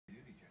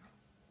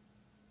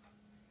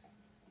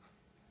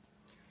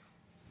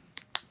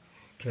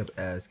kept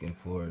asking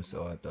for it,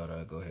 so I thought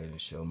I'd go ahead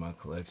and show my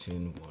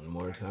collection one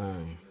more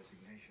time.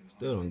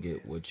 Still don't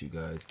get what you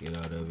guys get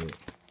out of it,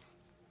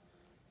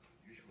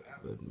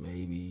 but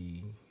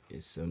maybe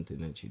it's something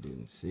that you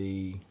didn't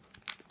see,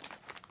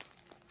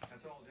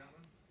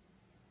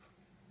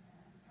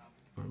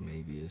 or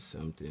maybe it's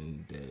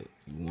something that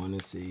you want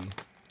to see.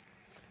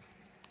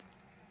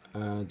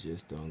 I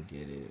just don't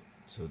get it,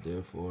 so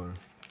therefore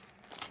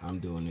I'm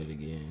doing it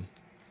again.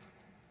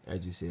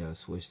 As you see, I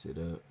switched it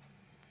up.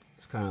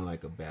 It's kind of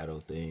like a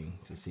battle thing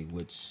to see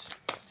which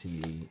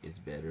CD is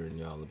better in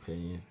y'all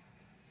opinion.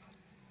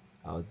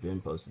 I was been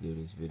supposed to do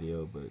this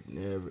video, but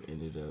never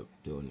ended up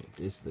doing it.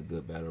 This is a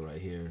good battle right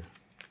here.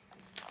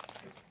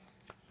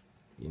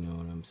 You know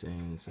what I'm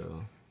saying?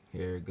 So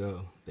here it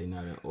go. They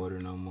not in order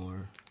no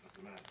more.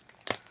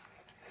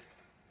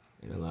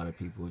 And a lot of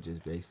people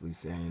just basically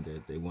saying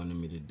that they wanted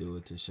me to do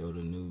it to show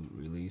the new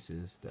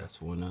releases.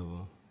 That's one of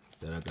them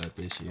that I got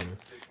this year.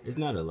 It's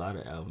not a lot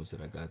of albums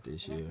that I got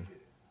this year.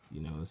 You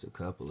know, it's a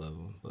couple of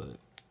them, but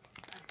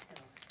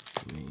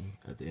I mean,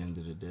 at the end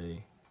of the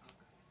day,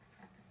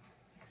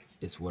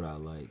 it's what I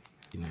like,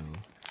 you know.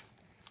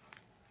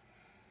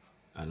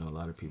 I know a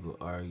lot of people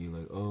argue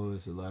like, oh,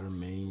 it's a lot of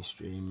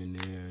mainstream in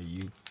there.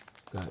 You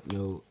got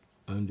no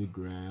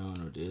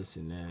underground or this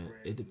and that.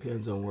 It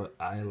depends on what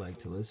I like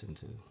to listen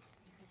to.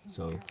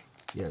 So,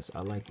 yes,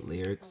 I like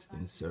lyrics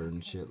and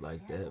certain shit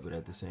like that, but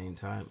at the same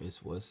time,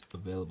 it's what's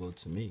available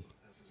to me.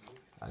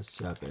 I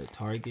shop at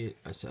Target.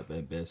 I shop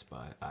at Best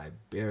Buy. I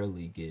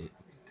barely get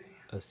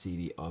a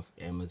CD off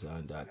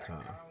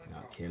Amazon.com.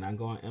 Now, can I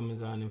go on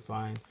Amazon and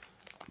find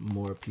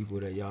more people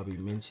that y'all be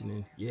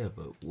mentioning? Yeah,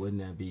 but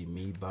wouldn't that be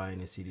me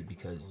buying a CD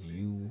because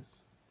you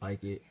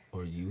like it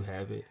or you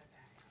have it?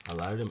 A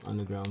lot of them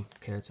underground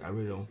cats I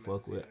really don't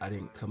fuck with. I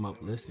didn't come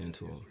up listening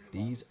to them.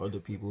 These are the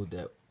people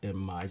that in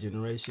my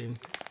generation,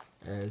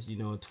 as you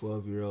know,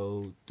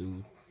 12-year-old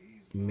through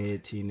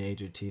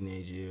mid-teenager,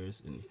 teenage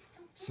years, and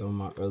some of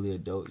my early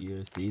adult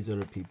years, these are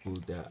the people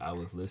that I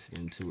was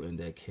listening to and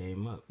that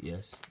came up.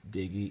 Yes,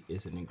 Biggie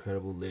is an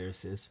incredible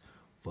lyricist.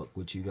 Fuck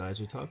what you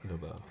guys are talking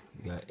about.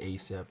 You got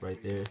ASAP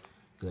right there,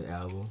 good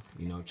album.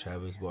 You know,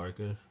 Travis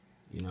Barker.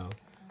 You know,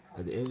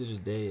 at the end of the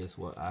day, it's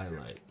what I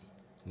like,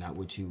 not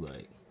what you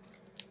like.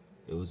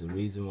 It was a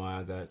reason why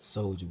I got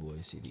Soulja Boy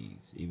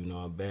CDs, even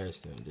though I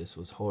bashed them. This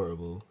was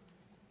horrible,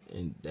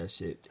 and that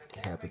shit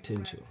had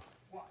potential.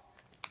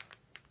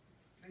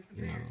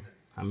 You know,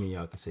 how many of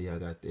y'all can say y'all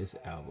got this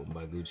album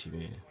by Gucci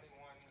Mane?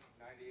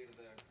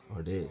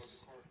 Or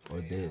this,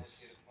 or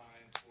this,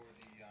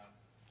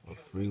 or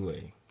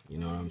Freeway? You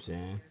know what I'm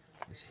saying?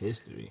 It's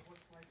history.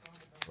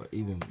 Or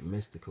even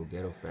Mystical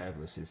Ghetto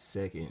Fabulous'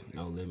 second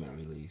No Limit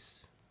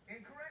release.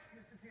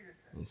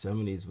 And some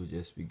of these were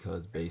just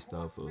because based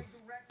off of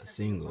a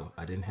single.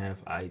 I didn't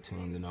have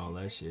iTunes and all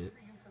that shit.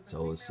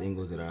 So it was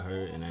singles that I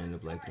heard and I ended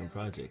up liking the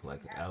project.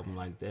 Like an album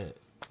like that.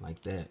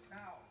 Like that.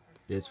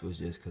 This was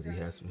just because he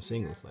had some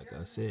singles, like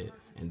I said.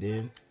 And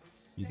then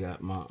you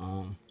got my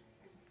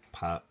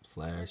pop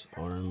 /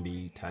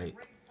 R&B type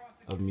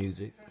of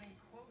music.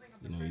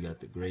 You know, you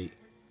got the great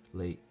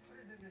late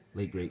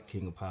great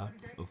king of pop,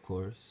 of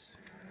course.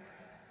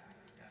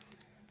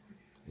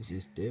 It's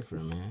just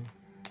different, man.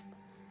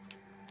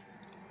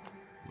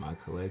 My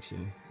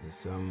collection is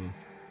some,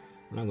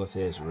 I'm not gonna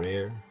say it's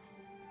rare,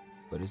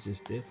 but it's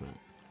just different.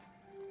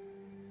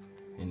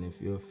 And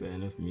if you're a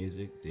fan of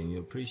music, then you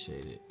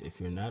appreciate it. If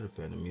you're not a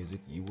fan of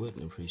music, you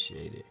wouldn't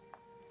appreciate it.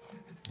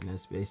 And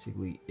that's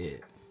basically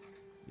it.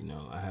 You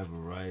know, I have a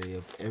variety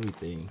of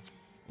everything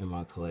in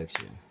my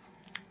collection.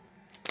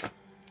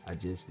 I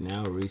just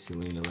now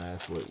recently in the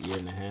last year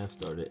and a half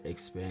started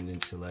expanding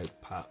to like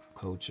pop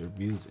culture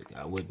music.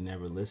 I would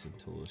never listen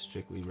to it,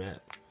 strictly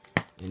rap.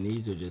 And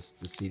these are just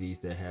the CDs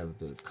that have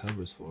the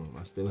covers for them.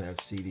 I still have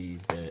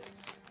CDs that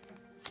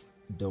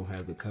don't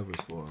have the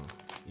covers for them,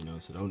 you know,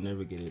 so don't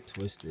never get it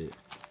twisted.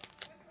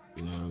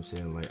 You know what I'm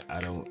saying? Like,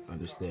 I don't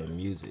understand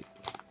music.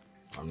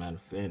 I'm not a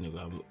fan of it.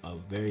 I'm a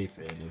very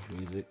fan of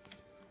music.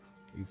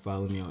 You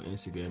follow me on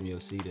Instagram, you'll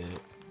see that.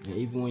 And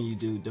even when you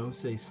do, don't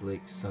say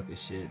slick, sucker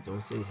shit.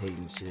 Don't say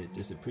hating shit.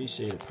 Just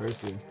appreciate a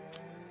person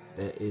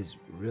that is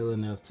real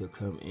enough to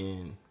come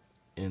in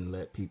and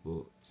let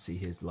people see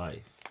his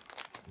life,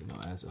 you know,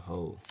 as a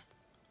whole.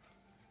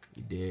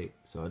 You dig?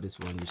 So I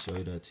just wanted to show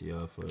that to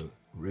y'all for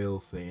real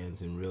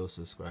fans and real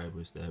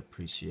subscribers that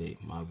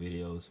appreciate my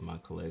videos, my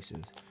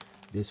collections.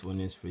 This one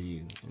is for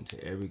you. And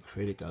to every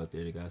critic out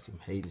there that got some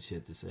hating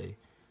shit to say,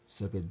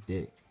 suck a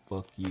dick,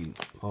 fuck you,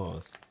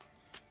 pause.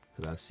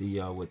 Cause I see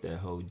y'all with that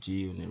whole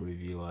G-Unit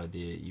review I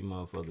did. You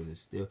motherfuckers is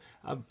still,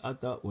 I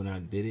thought when I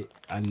did it,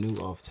 I knew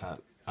off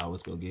top I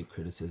was gonna get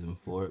criticism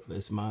for it, but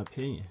it's my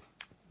opinion.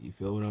 You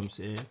feel what I'm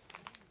saying?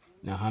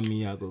 Now, how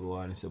many of y'all go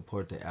out and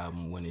support the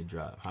album when it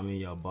dropped? How many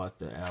of y'all bought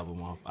the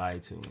album off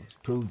iTunes?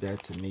 Prove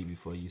that to me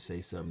before you say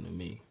something to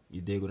me.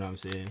 You dig what I'm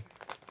saying?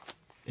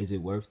 Is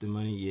it worth the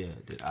money? Yeah.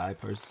 Did I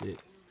purchase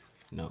it?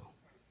 No.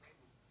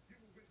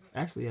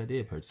 Actually, I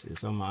did purchase it.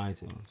 It's on my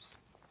iTunes.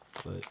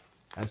 But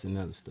that's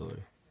another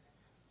story.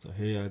 So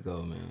here I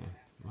go, man.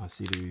 My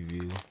CD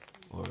review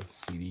or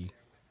CD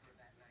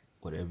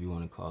whatever you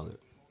want to call it.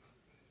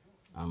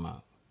 I'm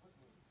out.